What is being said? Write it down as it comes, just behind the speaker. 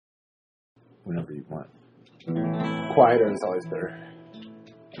whenever you want. Quieter is always better.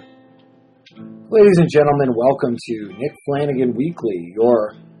 Ladies and gentlemen, welcome to Nick Flanagan Weekly,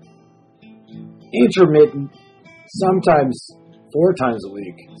 your intermittent, sometimes 4 times a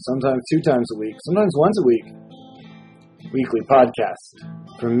week, sometimes 2 times a week, sometimes once a week, weekly podcast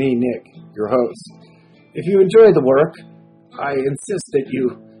from me, Nick, your host. If you enjoy the work, I insist that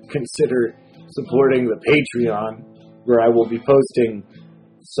you consider supporting the Patreon, where I will be posting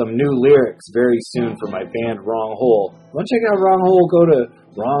some new lyrics very soon for my band Wrong Hole. Want to check out Wrong Hole? Go to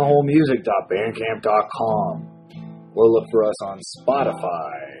wrongholemusic.bandcamp.com or look for us on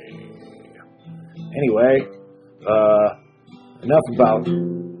Spotify. Anyway, enough about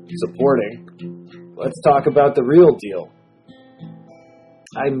supporting. Let's talk about the real deal.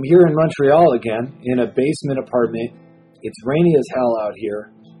 I'm here in Montreal again, in a basement apartment. It's rainy as hell out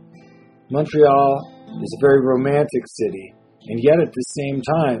here. Montreal is a very romantic city, and yet at the same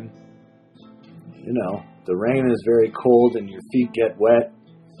time, you know, the rain is very cold and your feet get wet,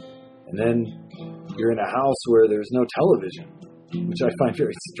 and then you're in a house where there's no television, which I find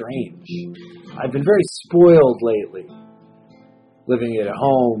very strange. I've been very spoiled lately, living at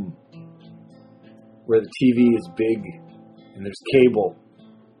home where the TV is big and there's cable.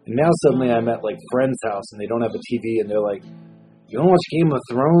 And now suddenly I'm at like friend's house and they don't have a TV and they're like, "You don't watch Game of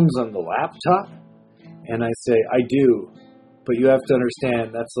Thrones on the laptop?" And I say, "I do, but you have to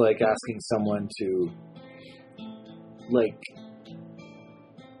understand that's like asking someone to like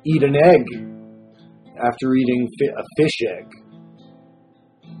eat an egg after eating a fish egg,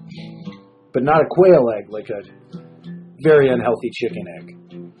 but not a quail egg, like a very unhealthy chicken egg."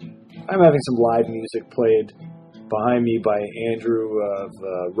 I'm having some live music played behind me by Andrew of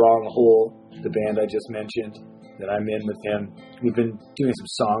Wrong Hole, the band I just mentioned, that I'm in with him. We've been doing some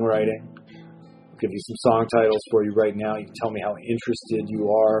songwriting. I'll give you some song titles for you right now. You can tell me how interested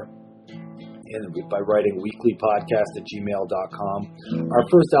you are by writing weeklypodcast@gmail.com. Our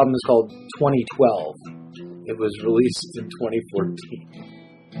first album is called 2012. It was released in 2014.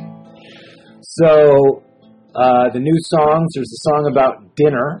 So, the new songs, there's a song about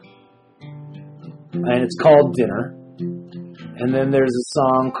dinner, and it's called Dinner. And then there's a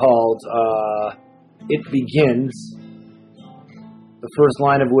song called It Begins, the first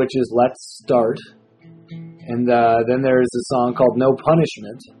line of which is Let's Start. And then there's a song called No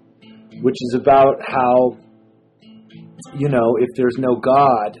Punishment, which is about how, you know, if there's no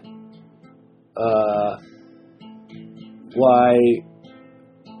God, why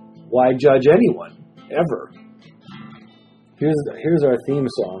judge anyone, ever? Here's our theme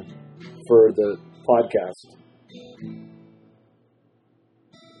song for the podcast.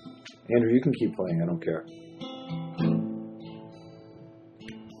 Andrew, you can keep playing. I don't care.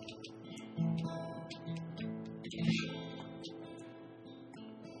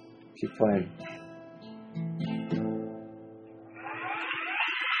 Keep playing.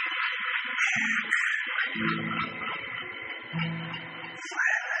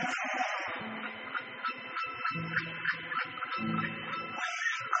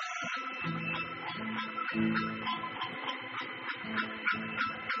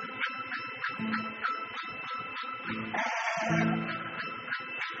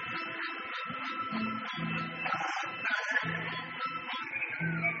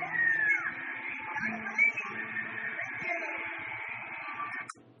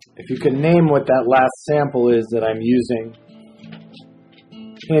 If you can name what that last sample is that I'm using,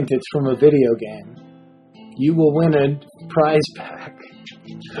 hint, it's from a video game, you will win a prize pack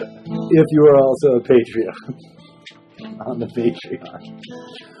if you are also a Patreon on the Patreon.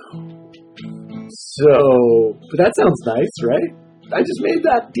 So, but that sounds nice, right? I just made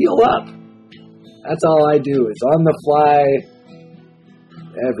that deal up. That's all I do is on the fly,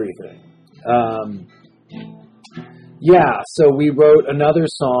 everything. Yeah, so we wrote another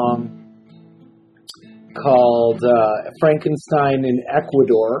song called Frankenstein in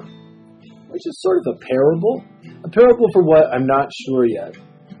Ecuador, which is sort of a parable. A parable for what? I'm not sure yet.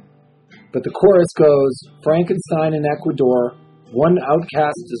 But the chorus goes, Frankenstein in Ecuador, one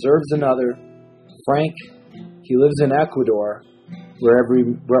outcast deserves another. Frank, he lives in Ecuador, where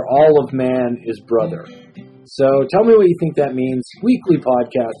all of man is brother. So tell me what you think that means.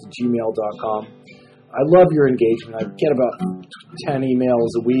 weeklypodcast@gmail.com. I love your engagement. I get about 10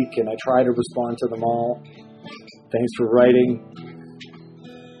 emails a week, and I try to respond to them all. Thanks for writing.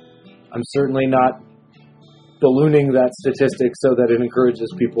 I'm certainly not ballooning that statistic so that it encourages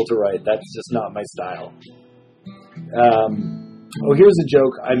people to write. That's just not my style. Here's a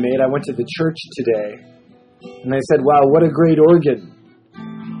joke I made. I went to the church today, and I said, "Wow, what a great organ.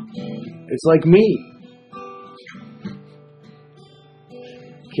 It's like me."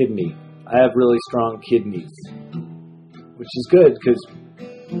 Kidney. I have really strong kidneys, which is good because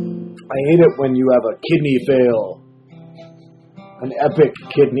I hate it when you have a kidney fail, an epic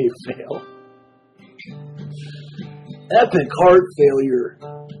kidney fail, epic heart failure.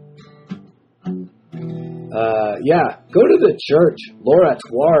 Go to the church,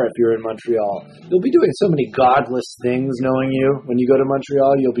 L'Oratoire, if you're in Montreal. You'll be doing so many godless things knowing you. When you go to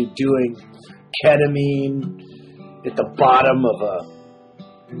Montreal, you'll be doing ketamine at the bottom of a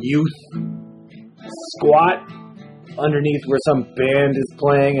youth squat underneath where some band is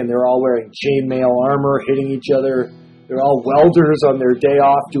playing, and they're all wearing chainmail armor, hitting each other. They're all welders on their day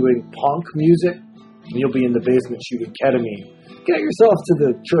off doing punk music, and you'll be in the basement shooting ketamine. Get yourself to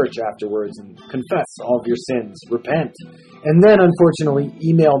the church afterwards and confess all of your sins. Repent. And then, unfortunately,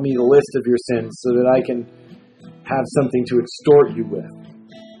 email me the list of your sins so that I can have something to extort you with.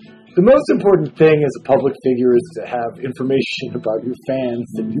 The most important thing as a public figure is to have information about your fans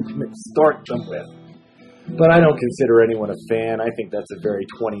that you can extort them with. But I don't consider anyone a fan. I think that's a very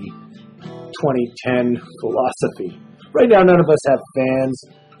 2010 philosophy. Right now, none of us have fans.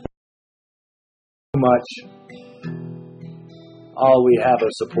 Too much. All we have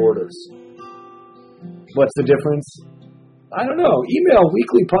are supporters. What's the difference? I don't know. Email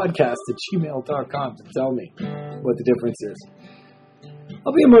weeklypodcast@gmail.com to tell me what the difference is.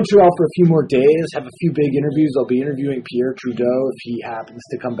 I'll be in Montreal for a few more days, have a few big interviews. I'll be interviewing Pierre Trudeau if he happens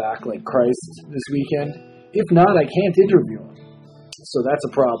to come back like Christ this weekend. If not, I can't interview him. So that's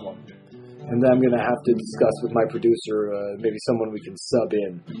a problem. And then I'm going to have to discuss with my producer, maybe someone we can sub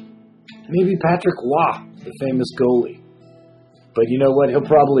in. Maybe Patrick Waugh, the famous goalie. But you know what? He'll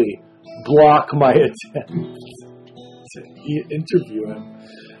probably block my attempt to interview him.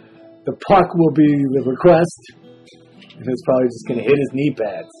 The puck will be the request, and it's probably just going to hit his knee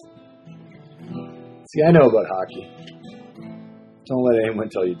pads. See, I know about hockey. Don't let anyone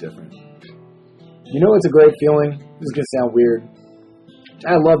tell you different. You know what's a great feeling? This is going to sound weird.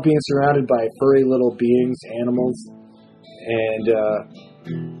 I love being surrounded by furry little beings, animals,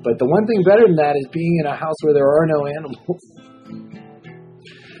 but the one thing better than that is being in a house where there are no animals.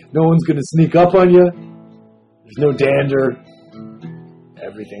 No one's going to sneak up on you. There's no dander.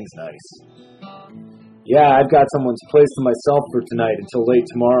 Everything's nice. Yeah, I've got someone's place to myself for tonight until late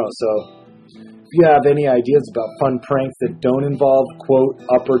tomorrow, so if you have any ideas about fun pranks that don't involve, quote,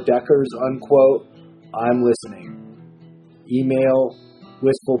 upper deckers, unquote, I'm listening. Email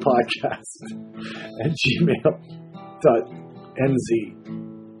wistfulpodcast@gmail.nz.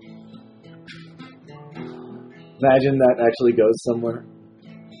 Imagine that actually goes somewhere.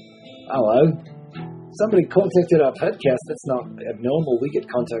 Hello. Somebody contacted our podcast. That's not abnormal. We get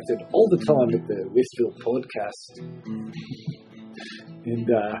contacted all the time at the Westfield Podcast. And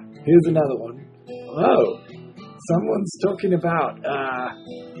here's another one. Oh, someone's talking about,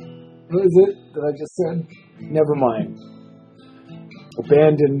 what is it that I just said? Never mind.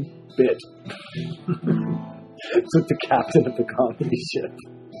 Abandoned bit. It's with the captain of the comedy ship.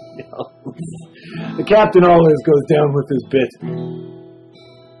 The captain always goes down with his bit.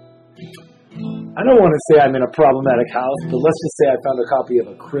 I don't want to say I'm in a problematic house, but let's just say I found a copy of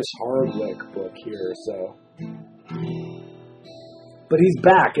a Chris Hardwick book here, so. But he's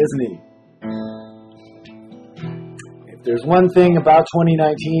back, isn't he? If there's one thing about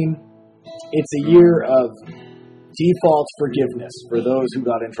 2019, it's a year of default forgiveness for those who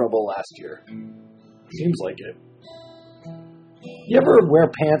got in trouble last year. Seems like it. You ever wear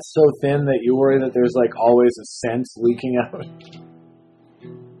pants so thin that you worry that there's like always a scent leaking out?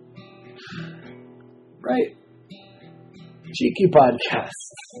 Right? Cheeky Podcast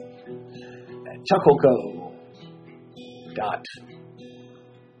at chuckleco.uk.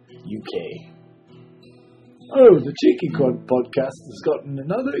 Oh, the Cheeky Podcast has gotten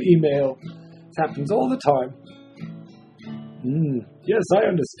another email. It happens all the time. Yes, I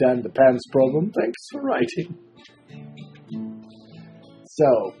understand the pants problem. Thanks for writing.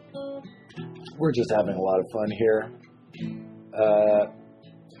 So, we're just having a lot of fun here.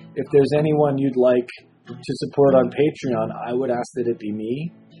 If there's anyone you'd like to support on Patreon, I would ask that it be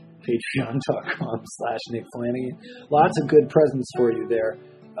me. Patreon.com/Nick Flanagan. Lots of good presents for you there.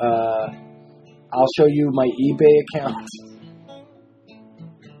 I'll show you my eBay account.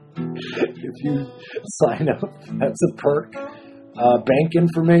 If you sign up, that's a perk. Bank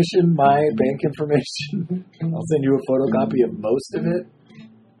information, my bank information. I'll send you a photocopy of most of it.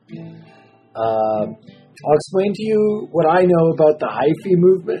 I'll explain to you what I know about the hyphy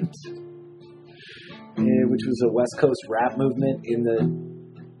movement, which was a West Coast rap movement in the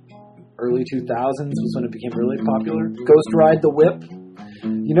early 2000s, was when it became really popular. Ghost Ride the Whip.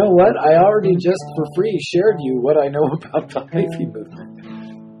 You know what? I already just for free shared you what I know about the hyphy movement.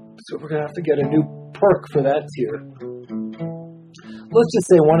 So we're going to have to get a new perk for that tier. Let's just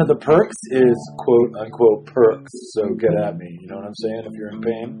say one of the perks is quote-unquote perks. So get at me. You know what I'm saying? If you're in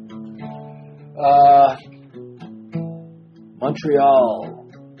pain.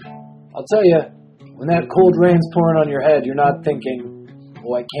 Montreal. I'll tell you, when that cold rain's pouring on your head, you're not thinking,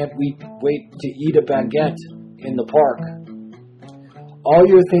 oh, I can't wait to eat a baguette in the park. All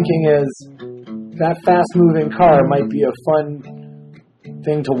you're thinking is, that fast-moving car might be a fun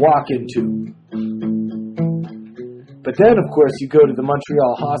thing to walk into. But then, of course, you go to the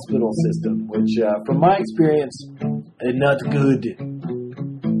Montreal hospital system, which, from my experience, is not good.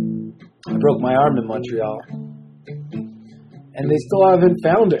 I broke my arm in Montreal, and they still haven't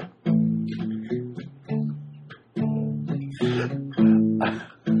found it.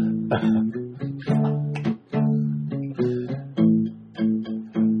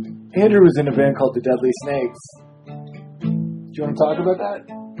 Andrew was in a band called the Deadly Snakes. Do you want to talk about that?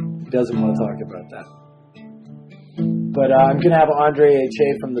 He doesn't want to talk about that. But I'm going to have Andre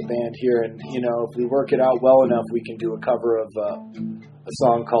H.A. from the band here, and, you know, if we work it out well enough, we can do a cover of a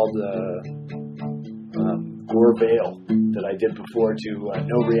song called Gore Veil that I did before to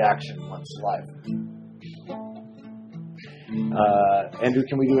No Reaction once live. Andrew,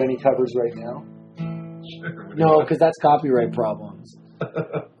 can we do any covers right now? Sure. No, because that's copyright problems.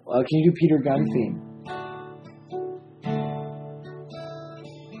 Can you do Peter Gunn theme?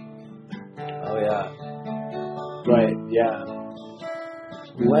 Oh, yeah. Right, yeah.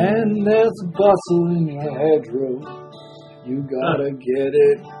 When there's bustle in your hedgerow, you gotta get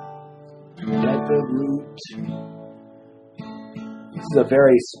it at the root. This is a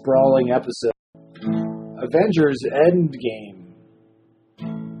very sprawling episode. Avengers Endgame.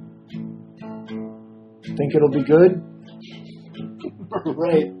 Think it'll be good?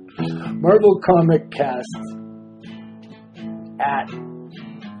 Right. Marvel Comic Cast at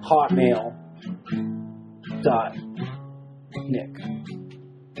hotmail.nick.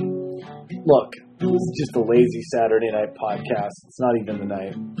 Look, this is just a lazy Saturday night podcast. It's not even the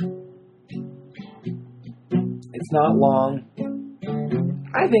night. It's not long.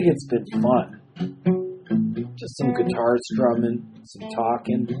 I think it's been fun. Just some guitar strumming, some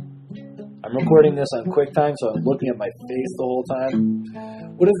talking. I'm recording this on QuickTime, so I'm looking at my face the whole time.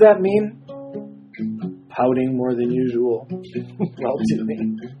 What does that mean? Pouting more than usual while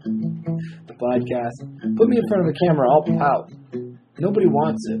doing the podcast. Put me in front of a camera, I'll pout. Nobody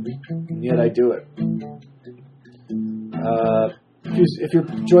wants it, and yet I do it. If you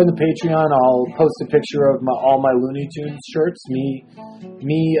join the Patreon, I'll post a picture of all my Looney Tunes shirts. Me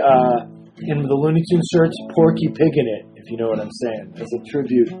in the Looney Tunes shirts, Porky Pig in it, if you know what I'm saying, as a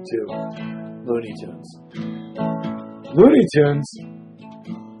tribute to Looney Tunes. Looney Tunes,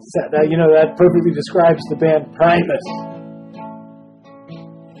 that perfectly describes the band Primus.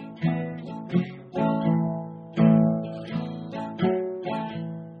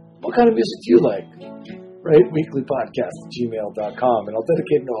 What kind of music do you like? Write weeklypodcast@gmail.com, and I'll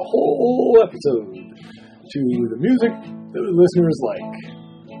dedicate a whole episode to the music that the listeners like.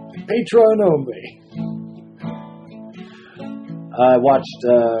 Patreon only. I watched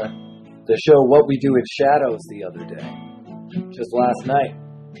the show What We Do in Shadows the other day. Just last night.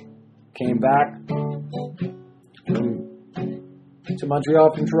 Came back to Montreal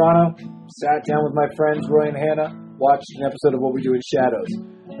from Toronto. Sat down with my friends Roy and Hannah. Watched an episode of What We Do in Shadows.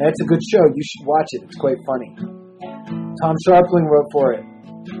 And it's a good show. You should watch it. It's quite funny. Tom Sharpling wrote for it.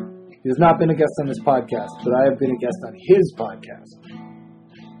 He has not been a guest on this podcast, but I have been a guest on his podcast.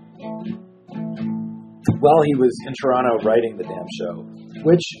 While he was in Toronto writing the damn show,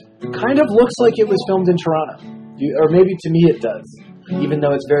 which kind of looks like it was filmed in Toronto. Or maybe to me it does, even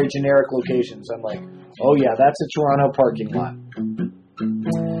though it's very generic locations. I'm like, oh yeah, that's a Toronto parking lot.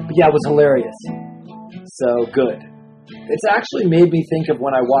 But yeah, it was hilarious. So good. It's actually made me think of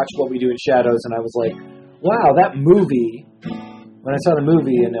when I watched What We Do in Shadows, and I was like, wow, that movie, when I saw the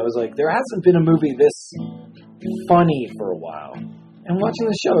movie, and I was like, there hasn't been a movie this funny for a while. And watching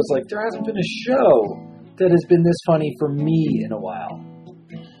the show, it's like, there hasn't been a show that has been this funny for me in a while.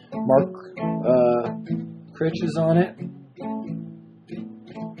 Mark Critch is on it.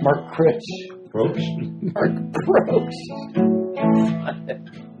 Mark Critch. Roach? Mark Broach.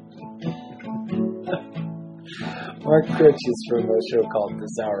 Mark Critch is from a show called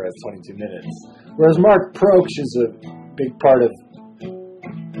This Hour Has 22 Minutes. Whereas Mark Proch is a big part of,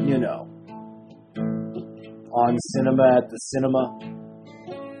 on cinema at the cinema.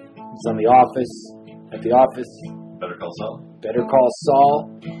 He's on The Office, at The Office. Better Call Saul. Better Call Saul.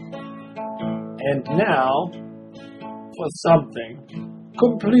 And now, for something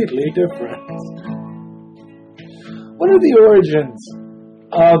completely different. What are the origins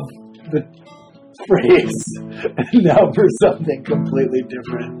of the phrase now for something completely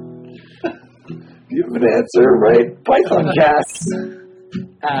different. You have an answer, right? PythonCasts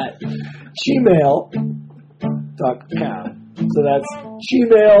at gmail.com. So that's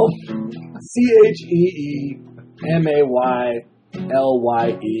Gmail, CHEEMAYLYE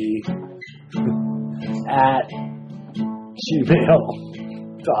at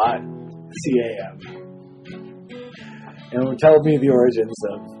gmail.com. And tell me the origins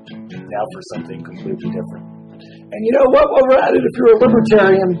of now for something completely different. And you know what? While we're at it, if you're a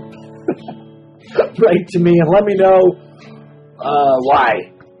libertarian, write to me and let me know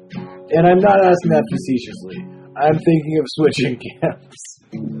why. And I'm not asking that facetiously. I'm thinking of switching camps.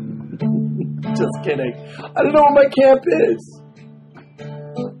 Just kidding. I don't know where my camp is.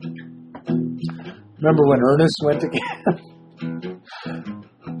 Remember when Ernest went to camp?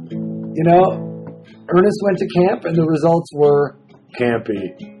 You know, Ernest went to camp and the results were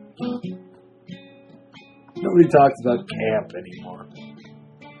campy. Nobody talks about camp anymore.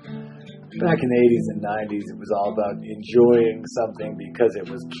 Back in the 80s and 90s, it was all about enjoying something because it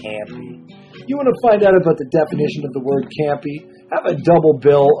was campy. You want to find out about the definition of the word campy? Have a double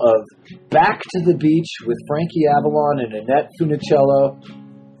bill of Back to the Beach with Frankie Avalon and Annette Funicello,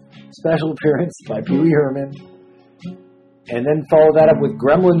 special appearance by Pee Wee Herman, and then follow that up with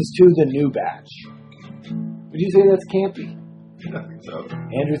Gremlins 2, the new batch. Would you say that's campy? I think so.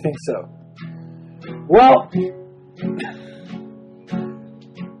 Andrew thinks so. Well, we've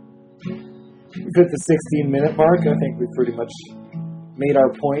hit the 16-minute mark. I think we've pretty much made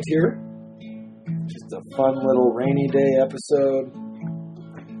our point here. Just a fun little rainy day episode.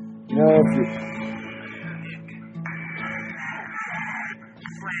 You know, if you...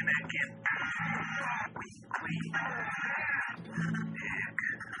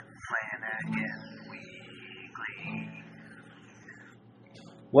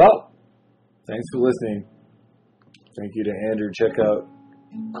 Well, thanks for listening. Thank you to Andrew. Check out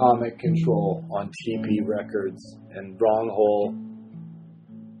Comic Control on TP Records and wronghole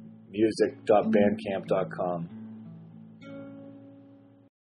music.bandcamp.com.